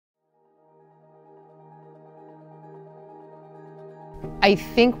I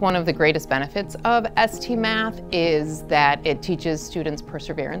think one of the greatest benefits of ST Math is that it teaches students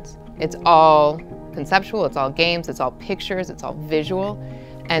perseverance. It's all conceptual, it's all games, it's all pictures, it's all visual.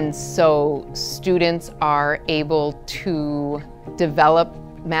 And so students are able to develop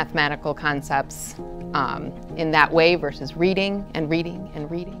mathematical concepts in that way versus reading and reading and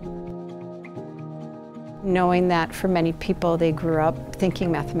reading. Knowing that for many people they grew up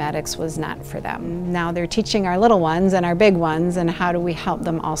thinking mathematics was not for them. Now they're teaching our little ones and our big ones, and how do we help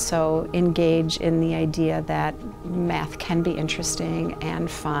them also engage in the idea that math can be interesting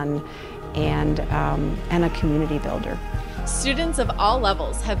and fun and a community builder. Students of all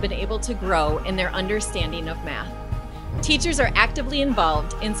levels have been able to grow in their understanding of math. Teachers are actively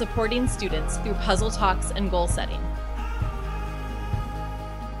involved in supporting students through puzzle talks and goal setting.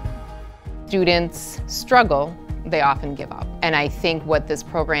 Students struggle, they often give up. And I think what this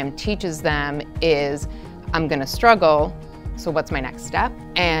program teaches them is, I'm gonna struggle, so what's my next step?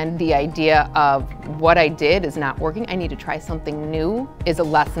 And the idea of what I did is not working, I need to try something new, is a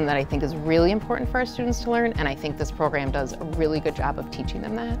lesson that I think is really important for our students to learn, and I think this program does a really good job of teaching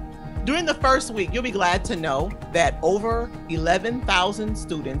them that. During the first week, you'll be glad to know that over 11,000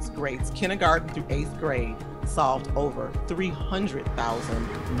 students grades kindergarten through 8th grade solved over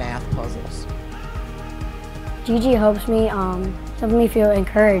 300,000 math puzzles. Gigi helps me feel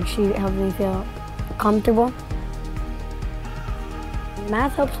encouraged. She helps me feel comfortable.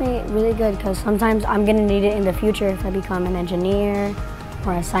 Math helps me really good because sometimes I'm going to need it in the future if I become an engineer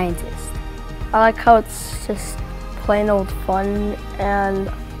or a scientist. I like how it's just plain old fun,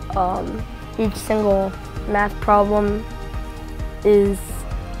 and each single math problem is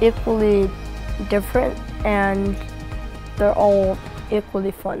equally different, and they're all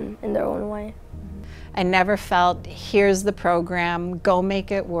equally fun in their own way. I never felt, here's the program, go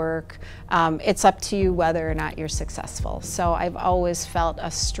make it work. It's up to you whether or not you're successful. So I've always felt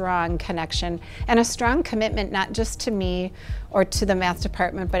a strong connection and a strong commitment, not just to me or to the math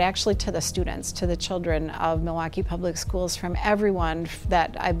department, but actually to the students, to the children of Milwaukee Public Schools, from everyone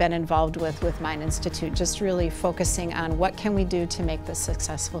that I've been involved with Mind Institute, just really focusing on what can we do to make this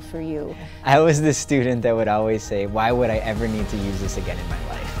successful for you. I was the student that would always say, why would I ever need to use this again in my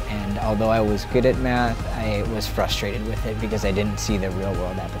life? And although I was good at math, I was frustrated with it because I didn't see the real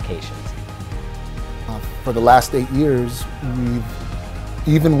world applications. For the last 8 years,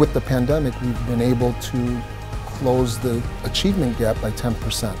 even with the pandemic, we've been able to close the achievement gap by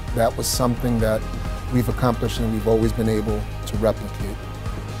 10%. That was something that we've accomplished and we've always been able to replicate.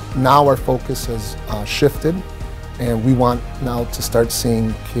 Now our focus has shifted, and we want now to start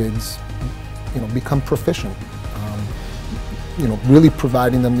seeing kids, become proficient. Really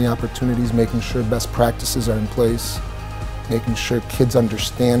providing them the opportunities, making sure best practices are in place, making sure kids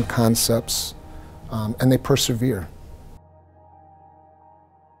understand concepts, and they persevere.